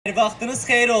Vaxtınız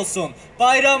xeyir olsun.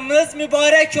 Bayramınız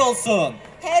mübarək olsun.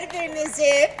 Hər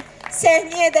birinizi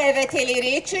səhnəyə dəvət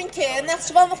edirik. Çünki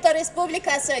Naxçıvan Muxtar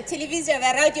Respublikası Televiziya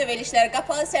və Radio Verilişləri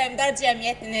Qapalı Səhmdar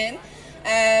Cəmiyyətinin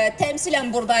təmsilən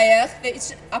buradayıq və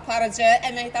üç aparıcı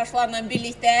əməkdaşlarla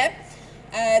birlikdə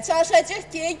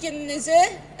çalışacaq ki, gününüzü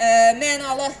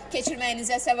mənalı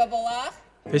keçirməyinizə səbəb olaq.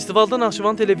 Festivalda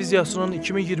Naxçıvan televiziyasının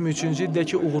 2023-cü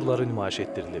ildəki uğurları nümayiş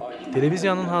etdirilib.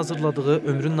 Televiziyanın hazırladığı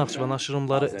Ömrün Naxçıvan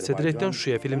aşırımları, Sədrətdən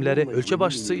Şuşaya filmləri, ölkə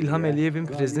başçısı İlham Əliyevin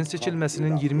prezident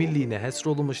seçilməsinin 20 illiyinə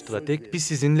həsr olunmuş strateq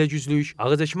Biz Sizinlə Güclüyük,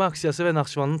 ağac əkmə aksiyası və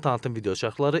Naxçıvanın tanıtım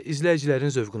videoçarxları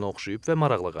izləyicilərin zövqünü oxşayıb və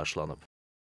maraqla qarşılanıb.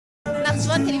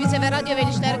 Naxçıvan Televiziya və Radio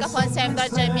Verilişləri Qapalı Səhmdar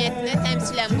Cəmiyyətinin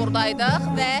təmsilən buradaydıq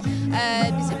və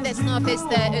bizim də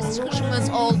Snowfestdə öz çıxışımız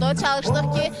oldu. Çalışdıq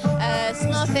ki,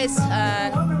 Snowfest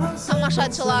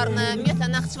tamaşaçılarını,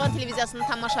 ümumiyyətlə Naxçıvan Televiziyasının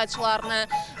tamaşaçılarını,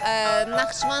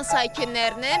 Naxçıvan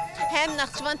sakinlərini həm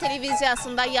Naxçıvan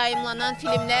Televiziyasında yayımlanan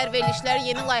filmlər, verilişlər,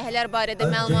 yeni layihələr barədə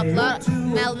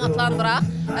məlumatlandıraq.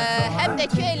 Həm də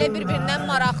ki, elə bir-birindən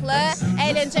maraqlı,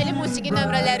 əyləncəli musiqi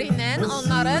nömrələri ilə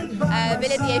onların,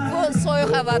 belə deyək, bu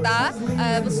soyuq havada,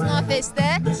 bu Snowfestdə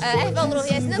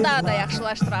əhval-ruhiyyəsini daha da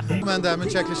yaxşılaşdıraq. Mən də həmin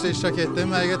çəkilişdə iştirak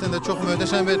etdim. Həqiqətən də çox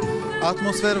möhtəşəm bir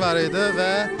atmosfer var idi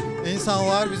və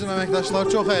insanlar, bizim əməkdaşlar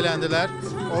çox əyləndilər.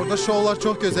 Orada şoular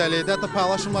çox gözəl idi. Hətta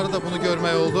paylaşımları da bunu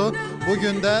görmək oldu.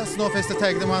 Bugün də Snowfest'də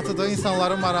təqdimatıdır.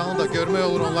 İnsanların marağını da görmək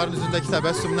olur onların üzündəki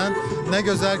təbəssümdən. Nə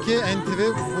gözəl ki, NTV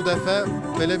bu dəfə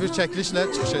belə bir çəkilişlə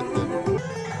çıxış etdi.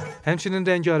 Həmçinin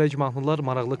rəngarəng mahnılar,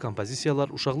 maraqlı kompozisiyalar,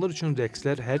 uşaqlar üçün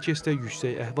rəqslər hər kəsdə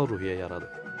yüksək əhval-ruhiyyə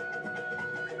yaradıb.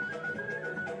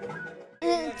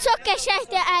 Çox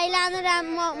qəşəngdir, əylənirəm,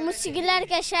 musiqilər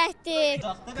qəşəngdir.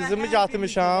 Qızımı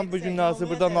gətirmişəm, bugün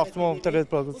burada Naxçıvan Muxtar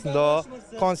Respublikasında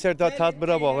konsertə,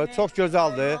 tədbirə baxır. Çox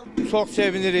gözəldir, çox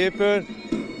sevinirik.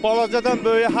 Balacadan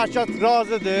böyüyə hər kəs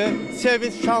razıdır,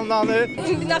 sevinç şanlanır.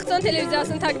 Naxçıvan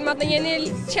Televiziyasının təqdimatında yeni il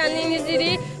şənliyini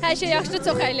izləyirik. Hər şey yaxşı,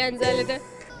 çox əyləncəlidir.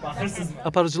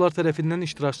 Aparıcılar tərəfindən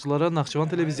iştirakçılara Naxçıvan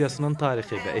Televiziyasının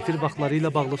tarixi və efir vaxtları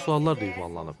ilə bağlı suallar da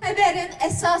ünvanlanıb. Xəbərin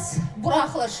əsas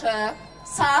buraxılışı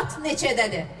saat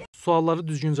neçədədir? Sualları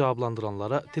düzgün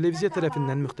cavablandıranlara televiziya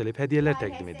tərəfindən müxtəlif hədiyyələr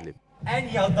təqdim edilib.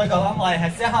 Ən yadda qalan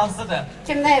layihəsi hansıdır?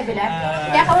 Kim nəyə bilər?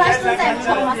 Yaxınlaşdınız əmin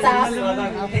olmasa.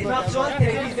 Naxçıvan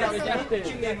Televiziyasının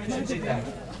 2023-cü ildə.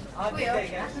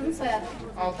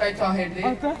 Altay Tahirli.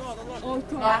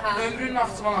 Ömrün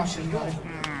Naxçıvan aşırımları.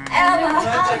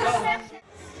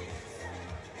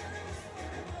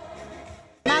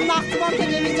 Mən Naxçıvan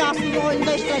Televiziyasının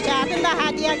oyunda iştirak etdim və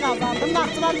hədiyyə qazandım.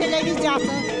 Naxçıvan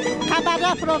Televiziyası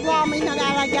xəbərlər proqramı ilə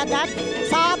əlaqədar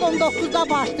saat 19-da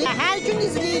başlayır. Hər gün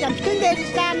izləyirəm, bütün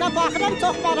verilişlərinə baxıram,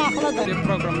 çox maraqlıdır. Bir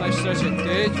proqramda iştirak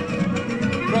etdik.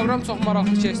 Proqram çox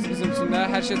maraqlı keçdi bizim üçün də,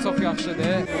 hər şey çox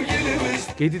yaxşıdır.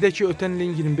 Qeyd edək ki, ötən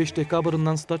ilin 25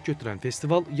 dekabrından start götürən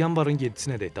festival yanvarın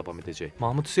 7-sinə dək davam edəcək.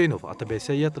 Mahmud Hüseynov, Atabey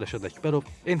Səyyad, Rəşad Əkbərov,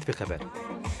 NTV Xəbər.